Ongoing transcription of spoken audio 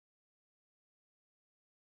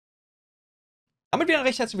Damit wieder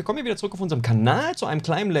recht herzlich willkommen hier wieder zurück auf unserem Kanal zu einem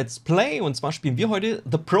kleinen Let's Play. Und zwar spielen wir heute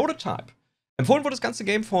The Prototype. Empfohlen wurde das ganze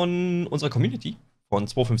Game von unserer Community, von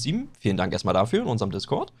 257. Vielen Dank erstmal dafür in unserem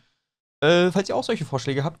Discord. Falls ihr auch solche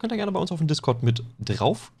Vorschläge habt, könnt ihr gerne bei uns auf dem Discord mit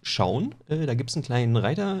drauf schauen. Da gibt es einen kleinen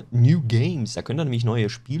Reiter New Games. Da könnt ihr nämlich neue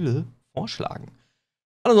Spiele vorschlagen.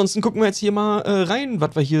 Ansonsten gucken wir jetzt hier mal rein,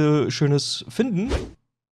 was wir hier Schönes finden.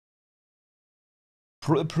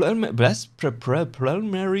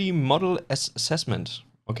 Preliminary Model Assessment.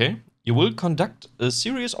 Okay. You will conduct a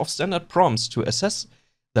series of standard prompts to assess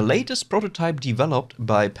the latest prototype developed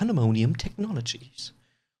by Pandemonium Technologies.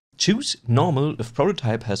 Choose normal if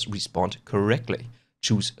prototype has responded correctly.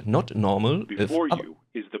 Choose not normal if... Before you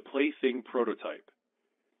is the plaything prototype.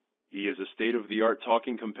 He is a state-of-the-art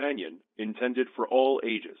talking companion intended for all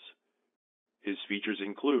ages. His features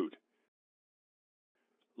include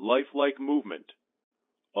lifelike movement,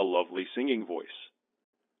 a lovely singing voice,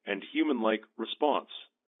 and human-like response.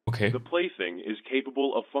 Okay. The plaything is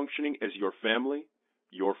capable of functioning as your family,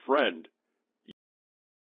 your friend.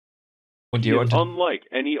 Und He is unlike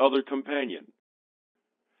any other companion.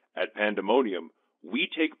 At Pandemonium, we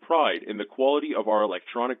take pride in the quality of our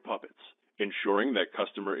electronic puppets, ensuring that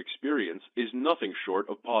customer experience is nothing short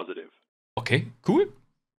of positive. Okay, cool.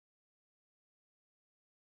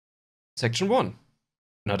 Section 1.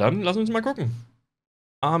 Na dann, lass uns mal gucken.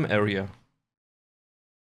 Arm Area.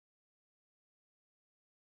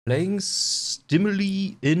 Playing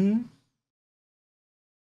stimuli in...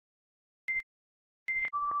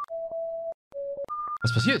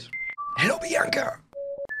 Was passiert? Hello, Bianca!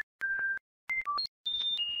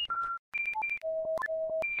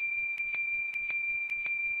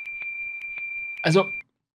 Also,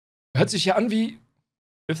 hört sich ja an wie...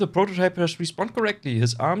 If the prototype has responded correctly,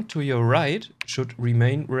 his arm to your right should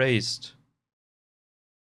remain raised.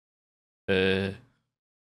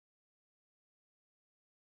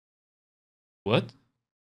 What?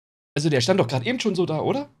 Also der stand doch gerade eben schon so da,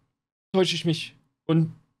 oder? Täusche ich mich?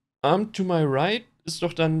 Und arm to my right ist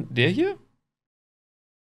doch dann der hier?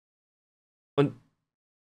 Und...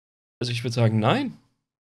 Also ich würde sagen, nein.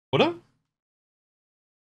 Oder?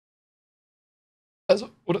 Also,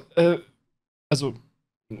 oder, also...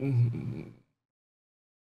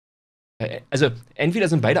 Also, entweder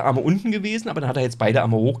sind beide Arme unten gewesen, aber dann hat er jetzt beide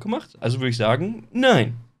Arme hoch gemacht. Also würde ich sagen,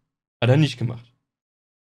 nein. Hat er nicht gemacht.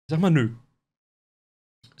 Ich sag mal, nö.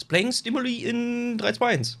 Ist Playing Stimuli in 3, 2,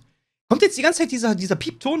 1. Kommt jetzt die ganze Zeit dieser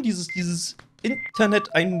Piepton, dieses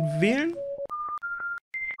Internet einwählen?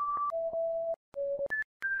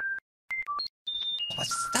 Oh, was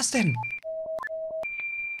ist das denn?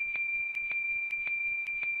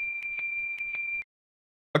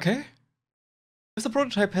 Okay. If the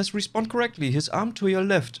prototype has responded correctly, his arm to your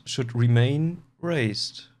left should remain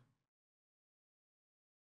raised.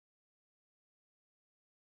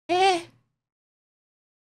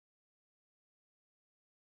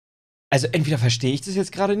 Also entweder verstehe ich das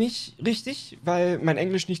jetzt gerade nicht richtig, weil mein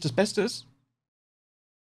Englisch nicht das Beste ist.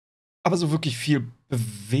 Aber so wirklich viel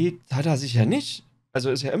bewegt hat er sich ja nicht.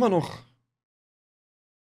 Also ist ja immer noch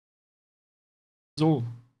so.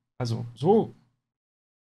 Also so.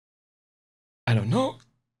 I don't know.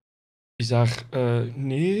 Ich sag,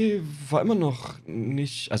 nee, war immer noch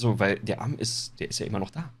nicht. Also, weil der Arm ist, der ist ja immer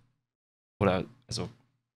noch da. Oder, also.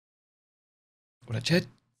 Oder Chat.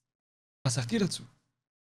 Was sagt ihr dazu?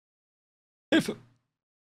 Hilfe!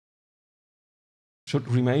 Should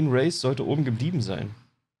remain raised sollte oben geblieben sein.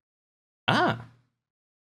 Ah.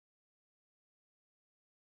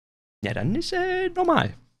 Ja, dann ist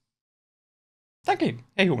normal. Danke,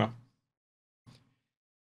 Herr Junge.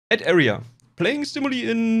 Add Area. Playing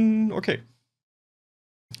Stimuli in... Okay.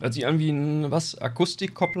 Hört sich an wie ein, was?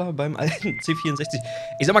 Akustikkoppler beim alten C64.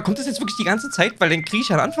 Ich sag mal, kommt das jetzt wirklich die ganze Zeit? Weil dann kriege ich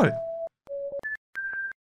ja einen Anfall.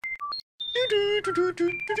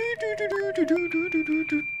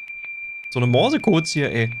 So eine Morsecodes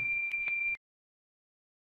hier, ey.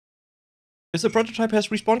 If the prototype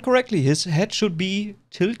has responded correctly, his head should be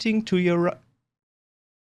tilting to your right.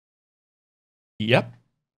 Yep.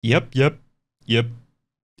 Yep, yep, yep.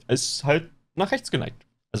 Ist halt nach rechts geneigt.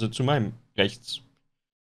 Also zu meinem rechts.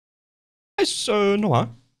 Ist normal.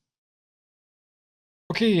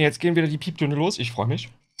 Okay, jetzt gehen wieder die Pieptöne los. Ich freue mich.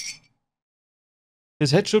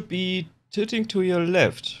 His head should be tilting to your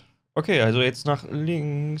left. Okay, also jetzt nach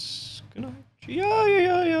links. Genau. Ja,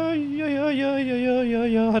 ja, ja, ja, ja, ja, ja, ja, ja,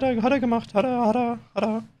 ja. Hat er gemacht. Hat er.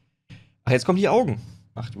 Ach, jetzt kommen die Augen.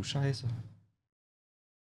 Ach du Scheiße.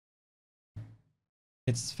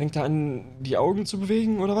 Jetzt fängt er an, die Augen zu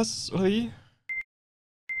bewegen, oder was? Oder wie?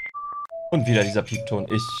 Und wieder dieser Piepton.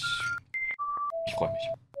 Ich freue mich.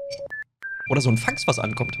 Oder so ein Fax, was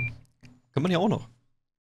ankommt. Kann man ja auch noch.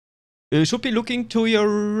 Should be looking to your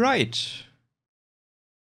right.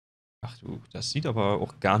 Ach du, das sieht aber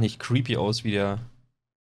auch gar nicht creepy aus, wie der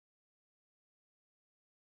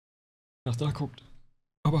nach da guckt.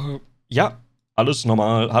 Aber ja, alles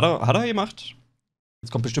normal. Hat er gemacht.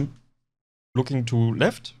 Jetzt kommt bestimmt looking to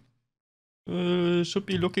left. Should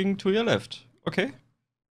be looking to your left. Okay.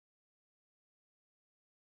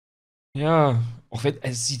 Ja, auch wenn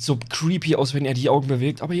es sieht so creepy aus, wenn er die Augen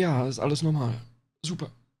bewegt. Aber ja, ist alles normal.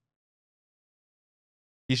 Super.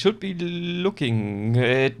 He should be looking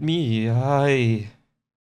at me. Hi.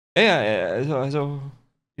 Ja, also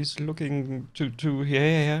he's looking to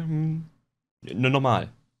ja.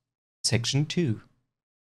 Normal. Section 2.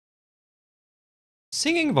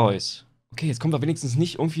 Singing Voice. Okay, jetzt kommt da wenigstens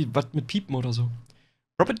nicht irgendwie was mit Piepen oder so.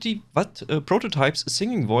 Prototype's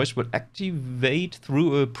singing voice will activate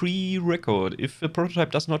through a pre-record. If a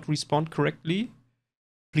prototype does not respond correctly,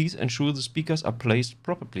 please ensure the speakers are placed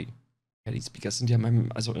properly. Ja, die Speakers sind ja in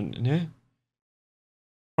meinem, also, ne?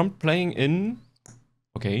 Prompt playing in.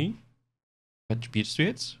 Okay. Was spielst du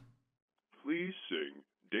jetzt? Please sing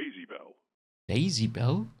Daisy Bell. Daisy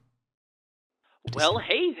Bell? Well,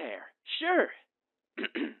 hey there. Sure.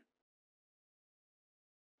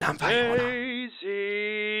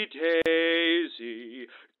 Daisy, Daisy,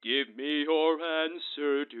 give me your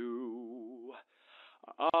answer do.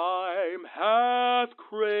 I'm half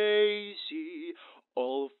crazy,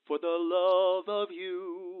 all for the love of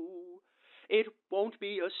you. It won't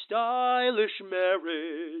be a stylish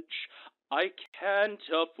marriage. I can't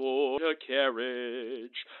afford a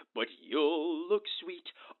carriage, but you'll look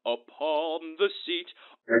sweet upon the seat.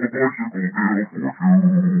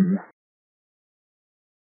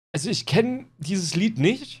 Also ich kenne dieses Lied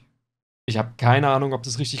nicht. Ich habe keine Ahnung, ob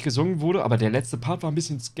das richtig gesungen wurde, aber der letzte Part war ein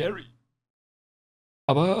bisschen scary.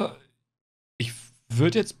 Aber ich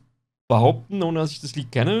würde jetzt behaupten, ohne dass ich das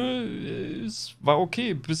Lied kenne, es war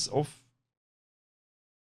okay, bis auf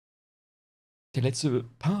der letzte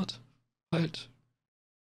Part halt.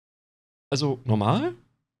 Also normal?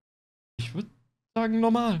 Ich würde sagen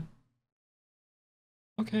normal.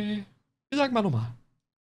 Okay, wir sagen mal normal.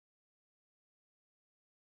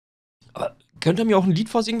 Aber könnt ihr mir auch ein Lied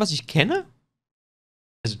vorsingen, was ich kenne?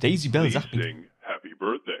 Also Daisy Bell Please sagt mir. sing Happy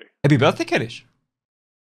Birthday. Happy Birthday kenne ich.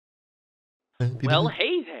 Well,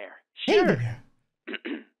 hey there. Hey Sure. there.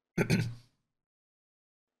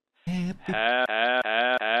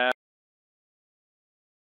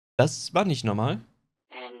 Das war nicht normal.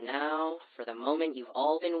 And now for the moment you've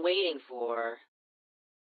all been waiting for.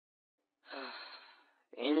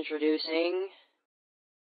 Introducing.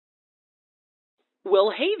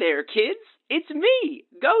 Well, hey there, kids. It's me,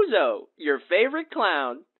 Gozo, your favorite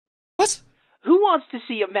clown. Was? Who wants to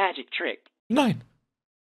see a magic trick? Nein.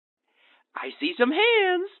 I see some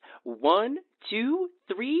hands. 1, 2,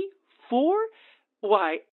 3, 4.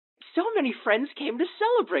 Why, so many friends came to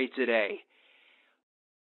celebrate today.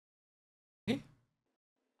 Okay.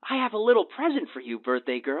 I have a little present for you,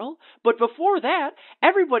 birthday girl. But before that,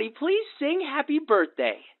 everybody please sing happy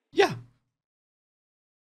birthday. Ja.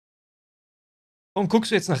 Warum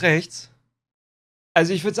guckst du jetzt nach rechts?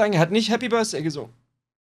 Also ich würde sagen, er hat nicht Happy Birthday gesungen.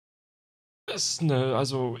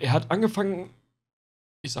 Also er hat angefangen,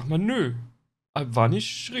 ich sag mal nö. War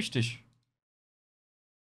nicht richtig.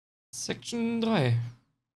 Section 3.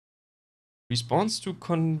 Response to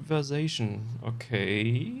conversation.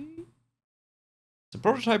 Okay. The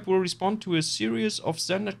prototype will respond to a series of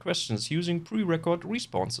standard questions using pre-record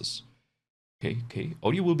responses. Okay.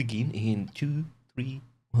 Audio will begin in 2, 3,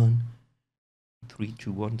 1. 3,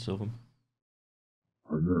 2, 1, so rum.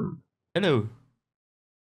 Hello.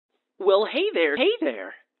 Well, hey there.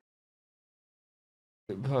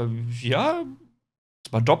 Ja,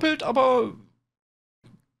 zwar doppelt, aber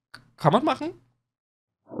kann man machen.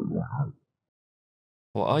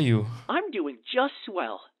 How are you? I'm doing just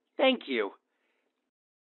swell. Thank you.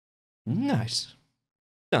 Nice.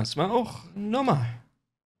 Das war auch normal.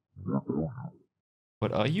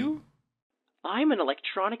 What are you? I'm an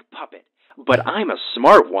electronic puppet, but I'm a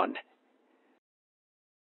smart one.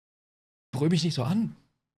 Brüll mich nicht so an.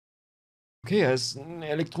 Okay, er ist ein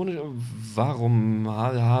elektronischer. Warum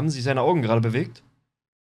haben Sie seine Augen gerade bewegt?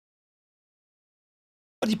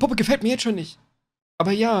 Oh, die Puppe gefällt mir jetzt schon nicht.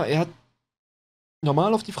 Aber ja, er hat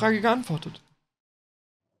normal auf die Frage geantwortet.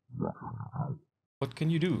 What can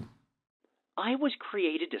you do? I was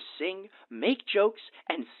created to sing, make jokes,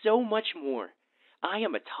 and so much more. I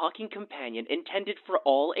am a talking companion intended for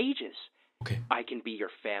all ages. Okay. I can be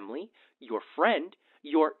your family, your friend,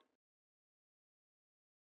 your...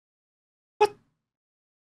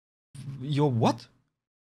 Your what?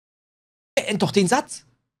 Beend doch den Satz.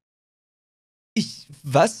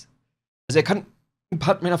 Was? Also er kann ein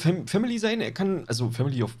Part meiner Family sein, er kann, also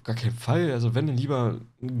Family auf gar keinen Fall, also wenn, dann lieber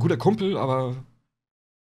ein guter Kumpel, aber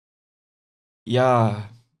ja,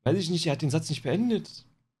 weiß ich nicht, er hat den Satz nicht beendet.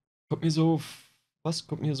 Kommt mir so,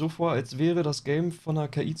 kommt mir so vor, als wäre das Game von einer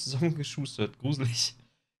KI zusammengeschustert. Gruselig.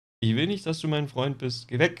 Ich will nicht, dass du mein Freund bist.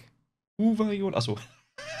 Geh weg. Varion. Achso.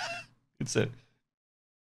 Witze.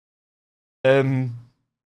 Ähm,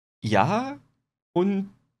 ja,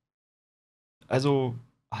 und also,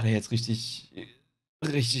 hat er jetzt richtig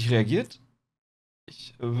reagiert?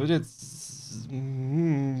 Ich würde jetzt,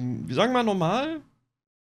 wir sagen mal normal.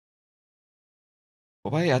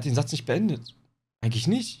 Wobei, er hat den Satz nicht beendet. Eigentlich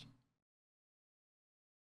nicht.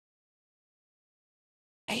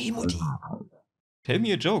 Ey, Mutti. Tell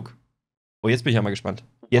me a joke. Oh, jetzt bin ich ja mal gespannt.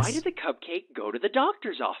 Why did Jetzt. the cupcake go to the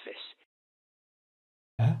doctor's office?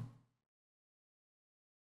 Hä?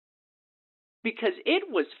 Because it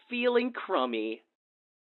was feeling crummy.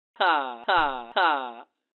 Ha, ha, ha.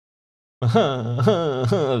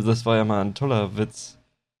 Das war ja mal ein toller Witz.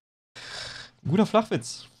 Guter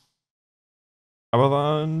Flachwitz. Aber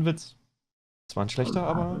war ein Witz. Zwar ein schlechter,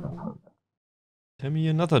 aber. Tell me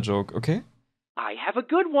another joke, okay? I have a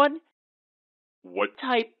good one. What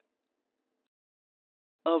Type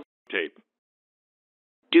of tape?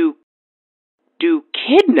 do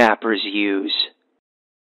kidnappers use?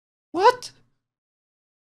 What?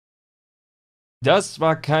 Das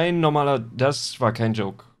war kein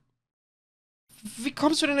Joke. Wie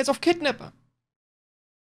kommst du denn jetzt auf Kidnapper?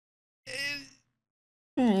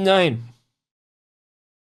 Nein.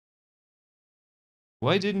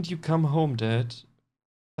 Why didn't you come home, Dad?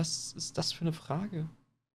 Was ist das für eine Frage?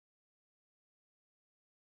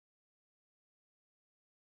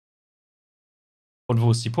 Und wo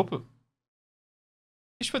ist die Puppe?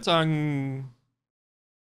 Ich würde sagen,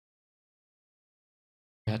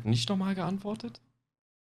 er hat nicht nochmal geantwortet.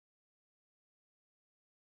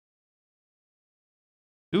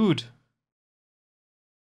 Dude.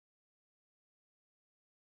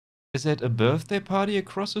 Is that a birthday party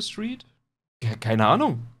across the street? Ja, keine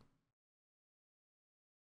Ahnung.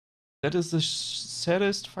 That is the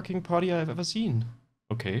saddest fucking party I've ever seen.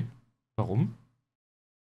 Okay. Warum?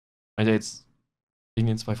 Meint er jetzt wegen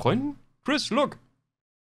den zwei Freunden? Chris, look!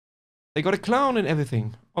 They got a clown and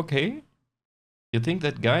everything. Okay. You think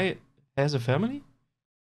that guy has a family?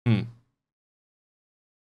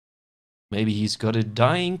 Maybe he's got a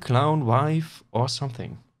dying clown wife or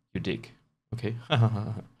something. You dig. Okay.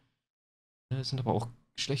 Das sind aber auch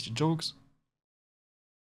schlechte Jokes.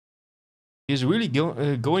 He's really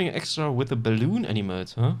going extra with the balloon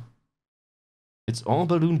animals, huh? It's all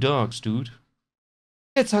balloon dogs, dude.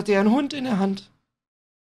 Jetzt hat er einen Hund in der Hand.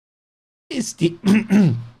 Ist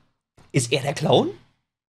er der Clown?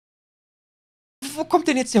 Wo kommt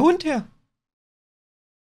denn jetzt der Hund her?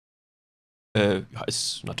 Ja,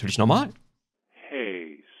 ist natürlich normal.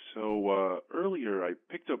 Hey, so, earlier I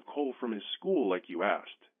picked up Cole from his school like you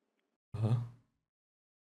asked.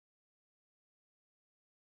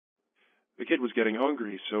 The kid was getting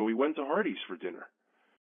hungry, so we went to Hardee's for dinner.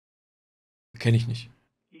 Kenn ich nicht.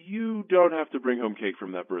 You don't have to bring home cake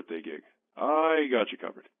from that birthday gig. I got you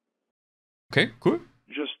covered. Okay, cool.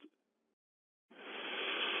 Just...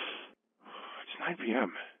 It's 9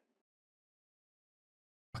 p.m.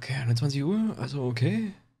 Okay, 21 Uhr, also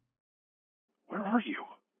okay. Where are you?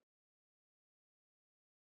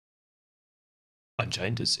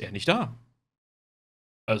 Anscheinend ist er nicht da.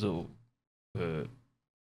 Also,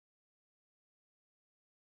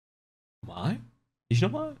 normal? Nicht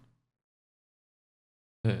normal?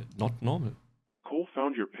 Not normal. Cole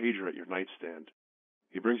found your pager at your nightstand.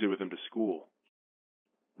 He brings it with him to school.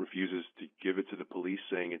 Refuses to give it to the police,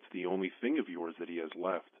 saying it's the only thing of yours that he has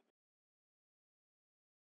left.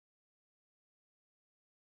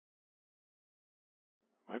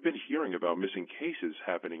 I've been hearing about missing cases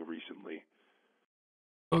happening recently.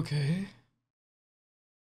 Okay.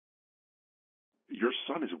 Your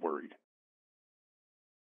son is worried.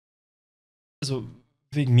 Also,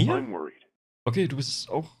 wegen mir? I'm worried. Okay, du bist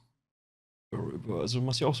auch. Also,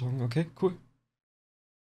 machst dir auch Sorgen, okay, cool.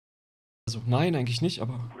 Also, nein, eigentlich nicht,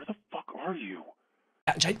 aber. Where the fuck are you?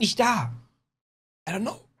 Anscheinend nicht da. I don't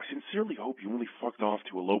know. I sincerely hope you only fucked off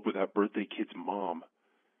to elope with that birthday kid's mom.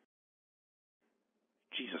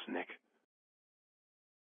 Jesus, Nick.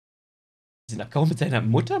 Sie sind abgehauen mit seiner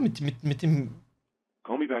Mutter? Mit dem.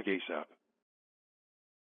 Call me back ASAP.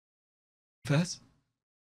 Was?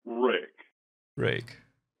 Rick. Rake.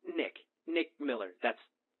 Nick Miller.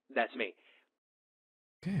 That's me.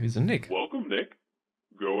 Okay, wir sind Nick. Welcome, Nick.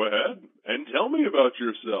 Go ahead and tell me about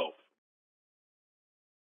yourself.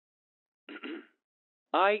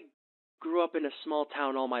 I grew up in a small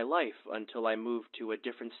town all my life until I moved to a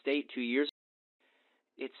different state 2 years ago.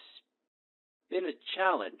 It's been a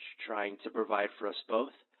challenge trying to provide for us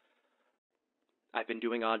both. I've been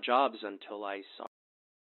doing odd jobs until I saw...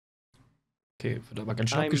 Okay, wird aber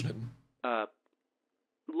ganz schön abgeschnitten.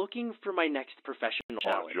 Looking for my next professional Odd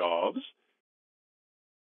challenge. jobs?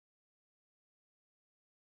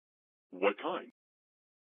 What kind?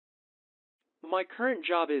 My current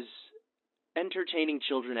job is entertaining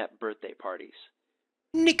children at birthday parties.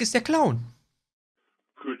 Nick ist der Clown.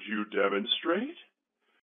 Could you demonstrate?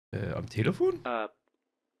 Am Telefon?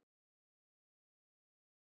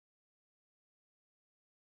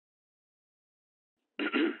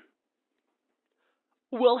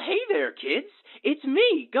 Well, hey there, kids. It's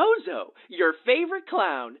me, Gozo, your favorite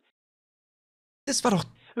clown. Das war doch...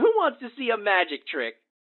 Who wants to see a magic trick?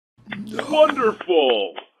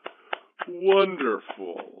 Wonderful!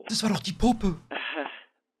 Wonderful. Das war doch die Puppe.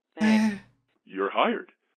 Thanks. You're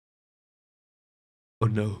hired. Oh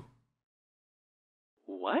no.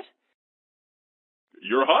 What?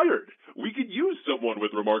 You're hired. We could use someone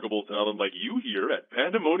with remarkable talent like you here at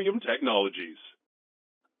Pandemonium Technologies.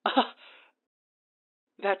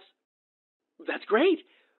 That's great.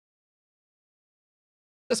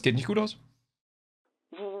 Das geht nicht gut aus.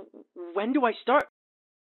 When do I start?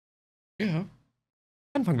 Ja.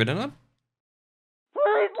 Wann fangen wir denn an?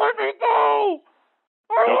 Please let me go!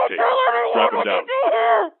 I won't tell anyone strap him what down. to do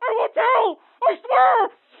here! I will tell! I swear!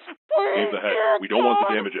 Please, Leave the head. We don't want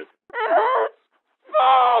to damage it. It hurts!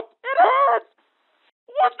 Stop! It hurts!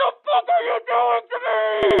 What the fuck are you doing to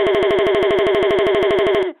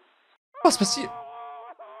me? Was passiert?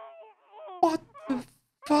 What the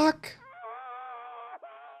fuck?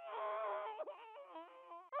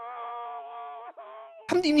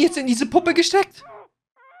 Haben die ihn jetzt in diese Puppe gesteckt?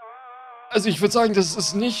 Also ich würde sagen, das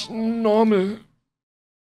ist nicht normal.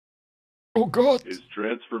 Oh Gott. His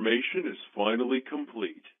transformation is finally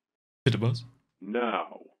complete. Bitte was?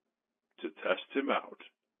 Now, to test him out.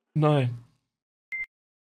 Nein.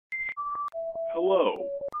 Hello.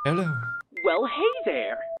 Hello. Well, hey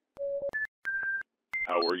there.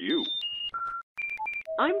 How are you?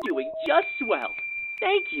 I'm doing just swell.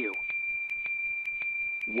 Thank you.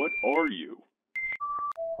 What are you?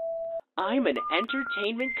 I'm an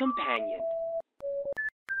entertainment companion.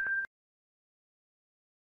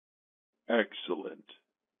 Excellent.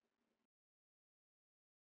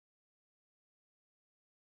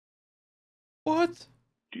 What?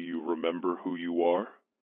 Do you remember who you are?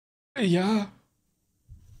 Ja.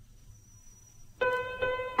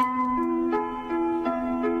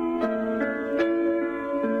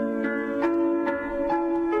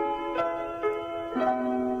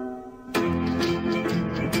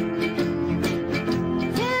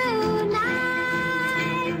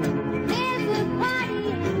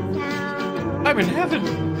 I'm in heaven.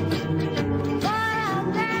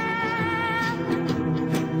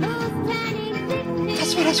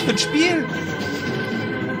 Was war das für ein Spiel?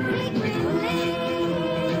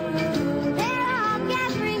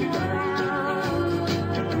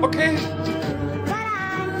 Okay.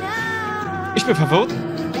 Ich bin verwirrt.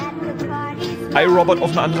 iRobot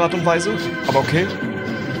auf eine andere Art und Weise, aber okay.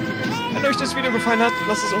 Wenn euch das Video gefallen hat,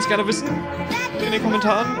 lasst es uns gerne wissen. In den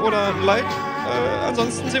Kommentaren oder ein Like.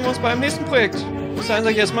 Ansonsten sehen wir uns beim nächsten Projekt. Bis dahin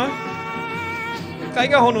sag ich erstmal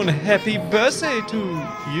reingehauen und Happy Birthday to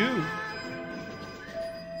you.